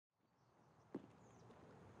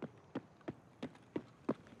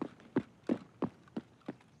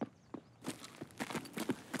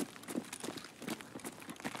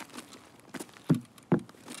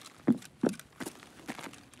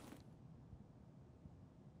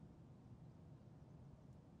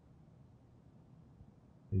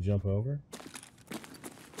You jump over?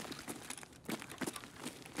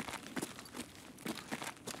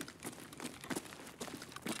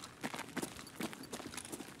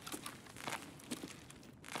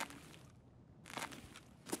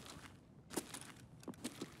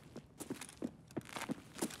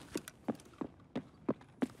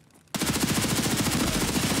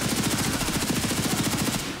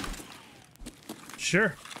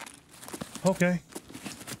 Sure. Okay.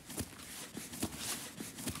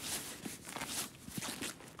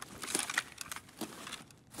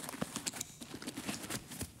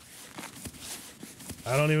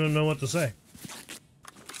 I don't even know what to say.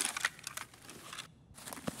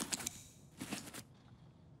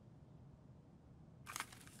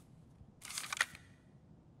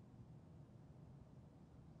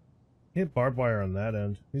 Hit barbed wire on that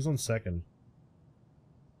end. He's on second.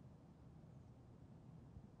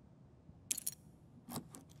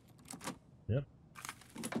 Yep.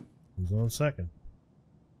 He's on second.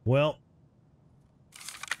 Well,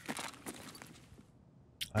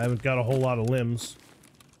 I haven't got a whole lot of limbs.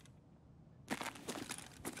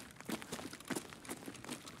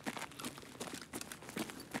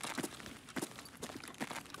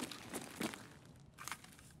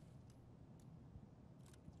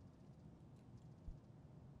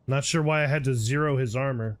 Not sure why I had to zero his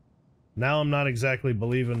armor. Now I'm not exactly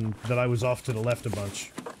believing that I was off to the left a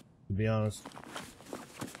bunch, to be honest.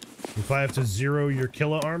 If I have to zero your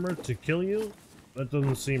killer armor to kill you, that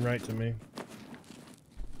doesn't seem right to me.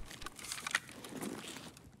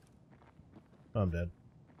 I'm dead.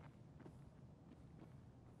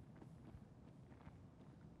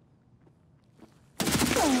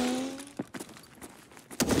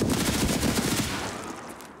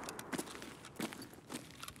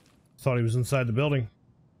 Thought he was inside the building.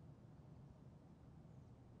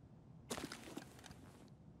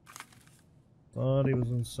 Thought he was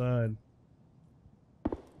inside.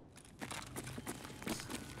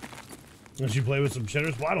 Did you play with some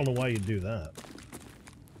shitters? Well, I don't know why you'd do that.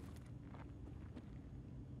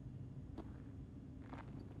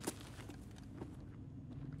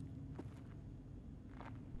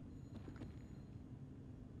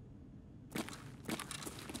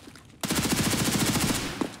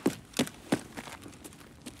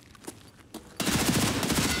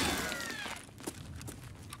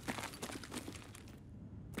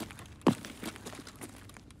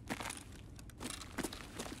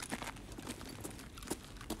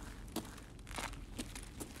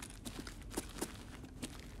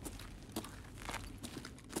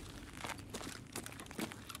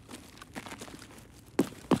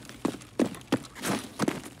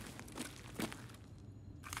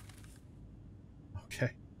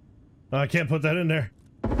 I can't put that in there.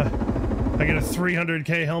 I get a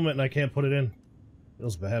 300k helmet and I can't put it in.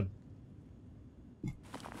 Feels bad.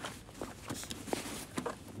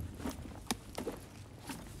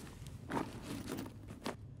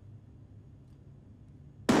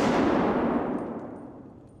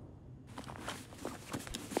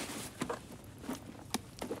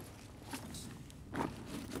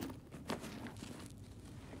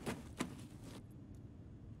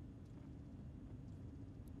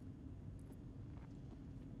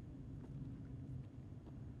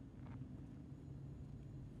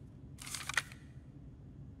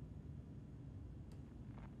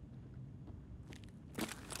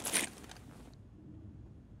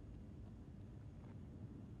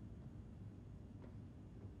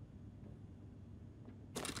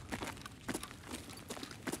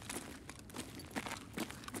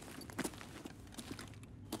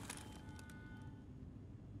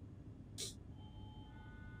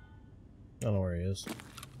 I don't know where he is.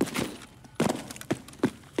 I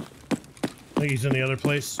think he's in the other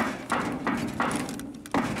place.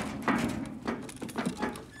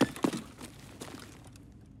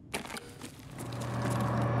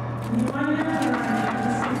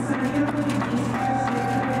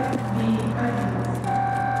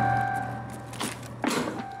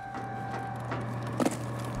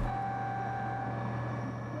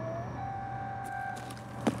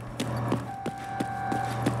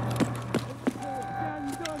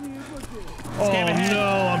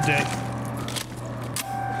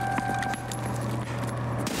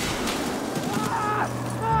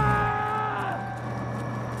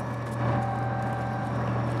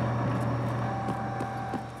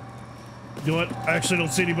 You know what? I actually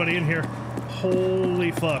don't see anybody in here.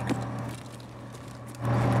 Holy fuck.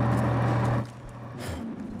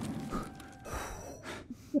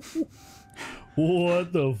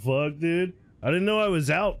 What the fuck, dude? I didn't know I was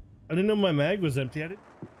out. I didn't know my mag was empty. I didn't...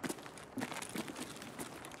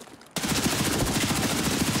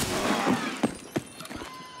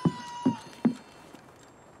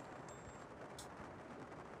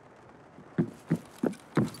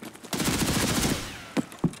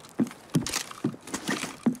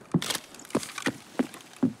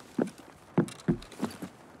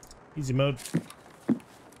 Easy mode.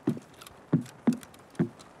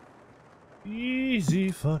 Easy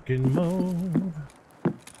fucking mode.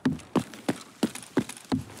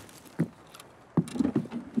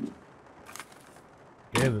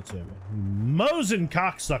 Give it to me. Mosin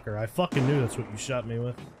cocksucker. I fucking knew that's what you shot me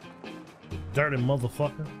with. You dirty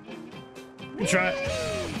motherfucker. You try it.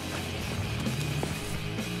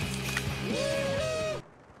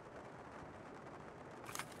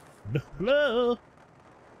 Hello.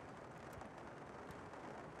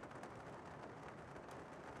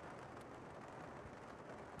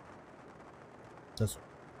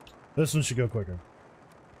 This one should go quicker.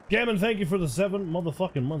 Gammon, thank you for the 7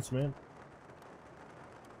 motherfucking months, man.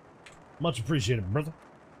 Much appreciated, brother.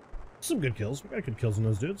 Some good kills. We got good kills in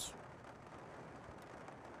those dudes.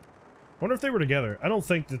 Wonder if they were together. I don't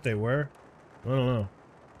think that they were. I don't know.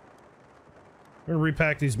 We're gonna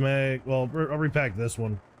repack these mag. Well, I'll repack this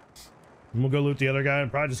one. And we'll go loot the other guy and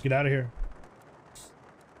probably just get out of here.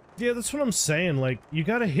 Yeah, that's what I'm saying. Like, you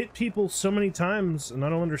gotta hit people so many times, and I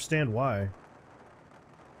don't understand why.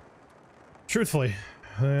 Truthfully,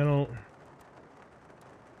 I don't...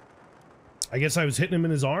 I guess I was hitting him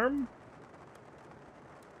in his arm?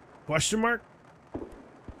 Question mark?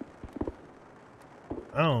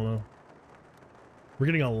 I don't know. We're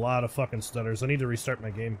getting a lot of fucking stutters. I need to restart my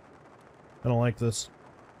game. I don't like this.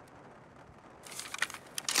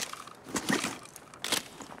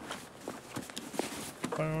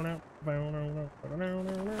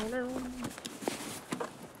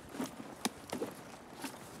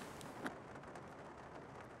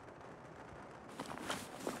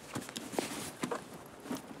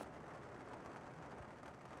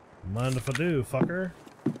 Mind if I do, fucker?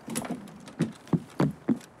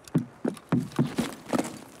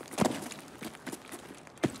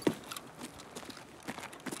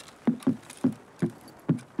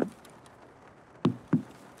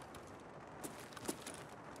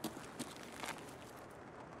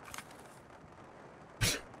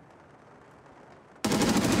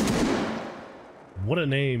 What a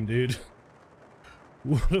name, dude.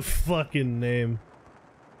 What a fucking name.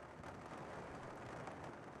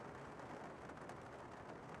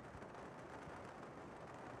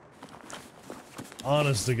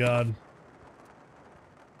 Honest to God.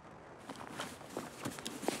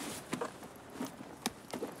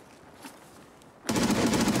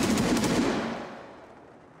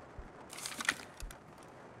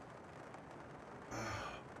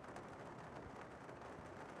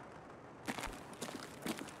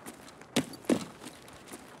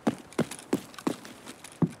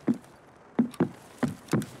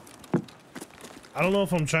 I don't know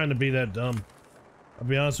if I'm trying to be that dumb. I'll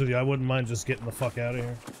be honest with you, I wouldn't mind just getting the fuck out of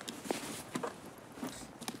here.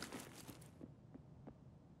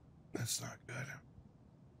 That's not good.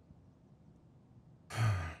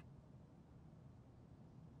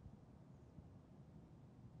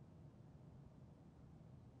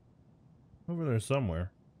 Over there somewhere.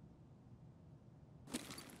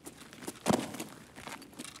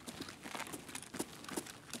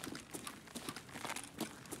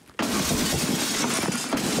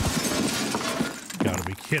 Gotta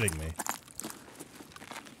be kidding me.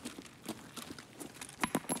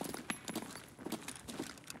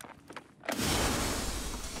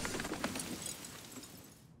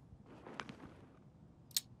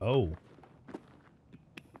 Oh.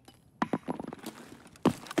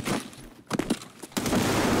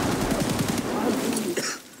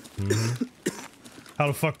 How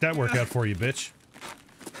the fuck that work out for you, bitch?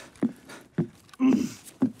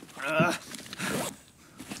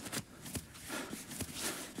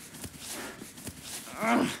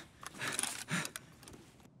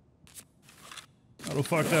 How the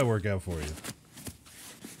fuck that work out for you?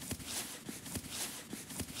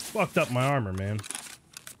 Fucked up my armor, man.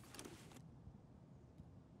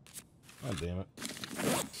 God damn it.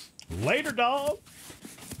 Later, dog!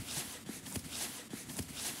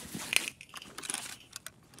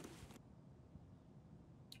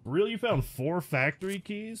 Really? You found 4 factory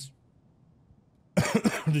keys?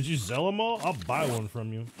 Did you sell them all? I'll buy one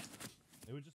from you. It would just